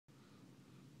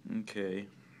Okay.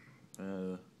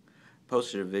 Uh,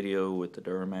 Posted a video with the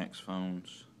Duramax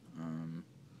phones.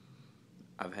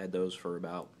 I've had those for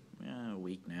about a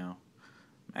week now.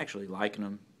 I'm actually liking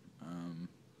them. Um,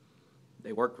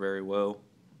 they work very well.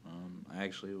 I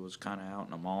actually was kind of out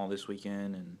in the mall this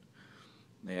weekend, and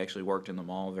they actually worked in the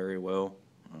mall very well.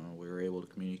 We were able to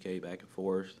communicate back and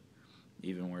forth,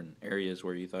 even when in areas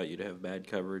where you thought you'd have bad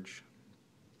coverage.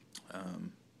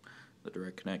 Um, the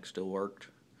Direct Connect still worked.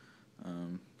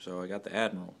 So I got the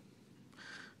Admiral.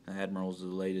 The Admiral's the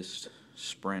latest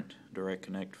Sprint Direct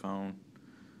Connect phone.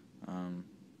 Um,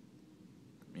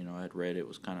 I had read it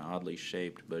was kind of oddly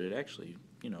shaped, but it actually,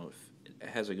 it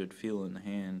has a good feel in the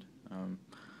hand.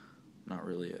 Not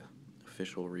really a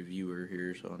official reviewer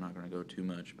here, so I'm not going to go too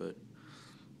much, but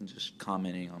just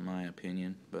commenting on my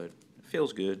opinion. But it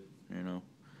feels good,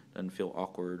 doesn't feel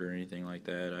awkward or anything like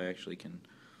that. I actually can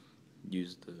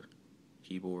use the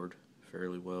keyboard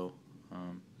fairly well.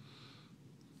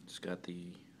 It's got the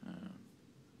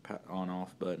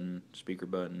on-off button, speaker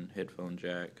button, headphone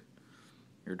jack,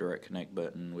 your Direct Connect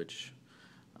button, which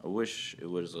I wish it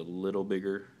was a little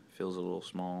bigger. Feels a little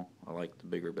small. I like the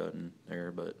bigger button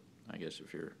there, but I guess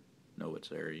if you know it's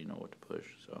there, you know what to push.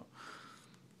 So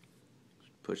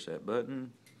push that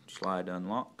button, slide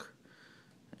unlock.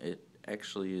 It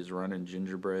actually is running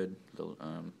Gingerbread,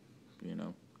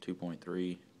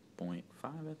 2.3.5,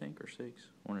 I think, or 6,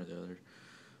 one or the other.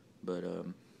 But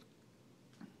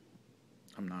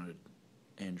I'm not an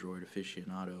Android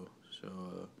aficionado,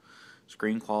 so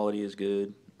screen quality is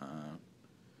good.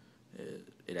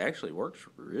 It actually works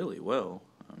really well.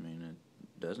 I mean, it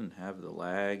doesn't have the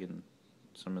lag and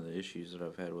some of the issues that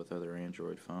I've had with other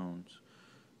Android phones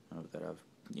that I've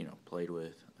played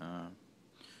with.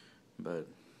 But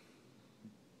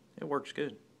it works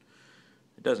good.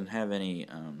 It doesn't have any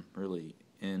really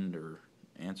end or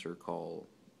answer call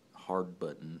hard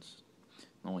buttons.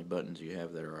 The only buttons you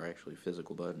have that are actually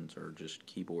physical buttons are just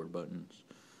keyboard buttons.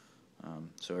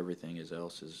 So everything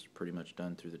else is pretty much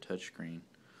done through the touchscreen.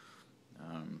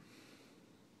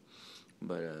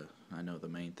 But I know the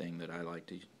main thing that I like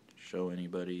to show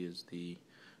anybody is the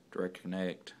Direct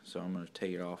Connect. So I'm going to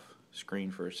take it off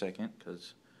screen for a second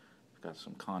because I've got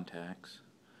some contacts.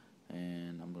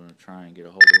 And I'm going to try and get a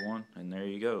hold of one. And there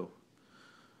you go.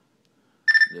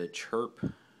 The chirp.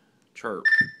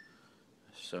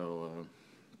 So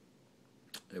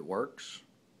it works.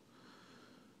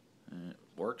 And it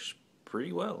works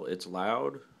pretty well. It's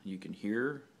loud. You can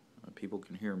hear. People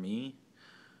can hear me.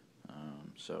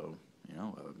 So,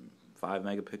 a 5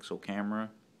 megapixel camera,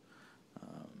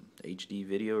 HD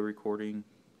video recording,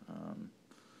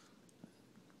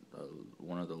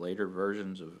 one of the later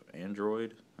versions of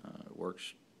Android. It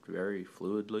works very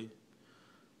fluidly.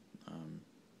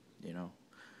 You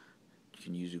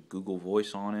can use Google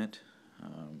Voice on it.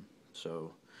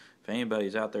 So if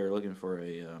anybody's out there looking for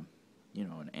an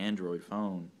Android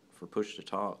phone for push to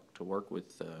talk to work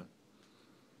with,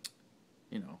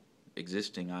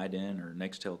 existing iDen or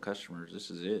Nextel customers,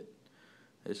 this is it.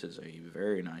 This is a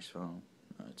very nice phone.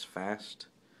 It's fast.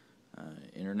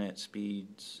 Internet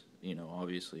speeds,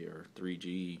 obviously are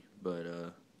 3G,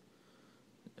 but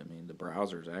the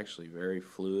browser is actually very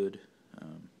fluid.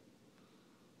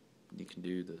 You can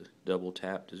do the double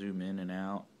tap to zoom in and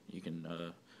out. You can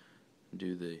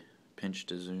do the pinch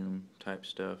to zoom type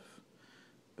stuff.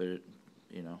 But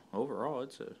overall,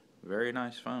 it's a very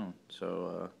nice phone.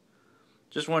 So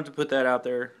just wanted to put that out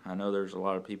there. I know there's a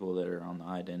lot of people that are on the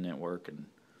iDen network and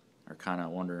are kind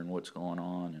of wondering what's going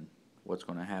on and what's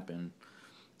going to happen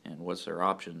and what's their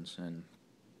options. And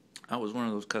I was one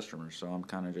of those customers, so I'm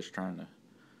kind of just trying to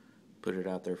put it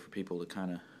out there for people to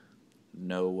kind of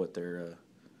know what their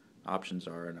options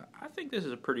are. And I think this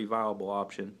is a pretty viable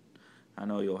option. I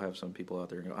know you'll have some people out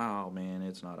there go, oh man,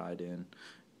 it's not iDen.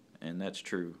 And that's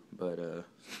true, but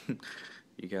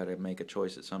you got to make a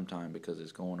choice at some time because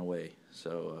it's going away.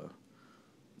 So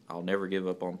I'll never give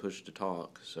up on push to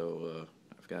talk. So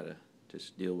I've got to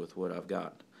just deal with what I've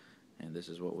got. And this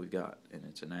is what we've got. And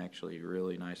it's an actually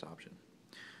really nice option.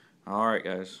 All right,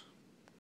 guys.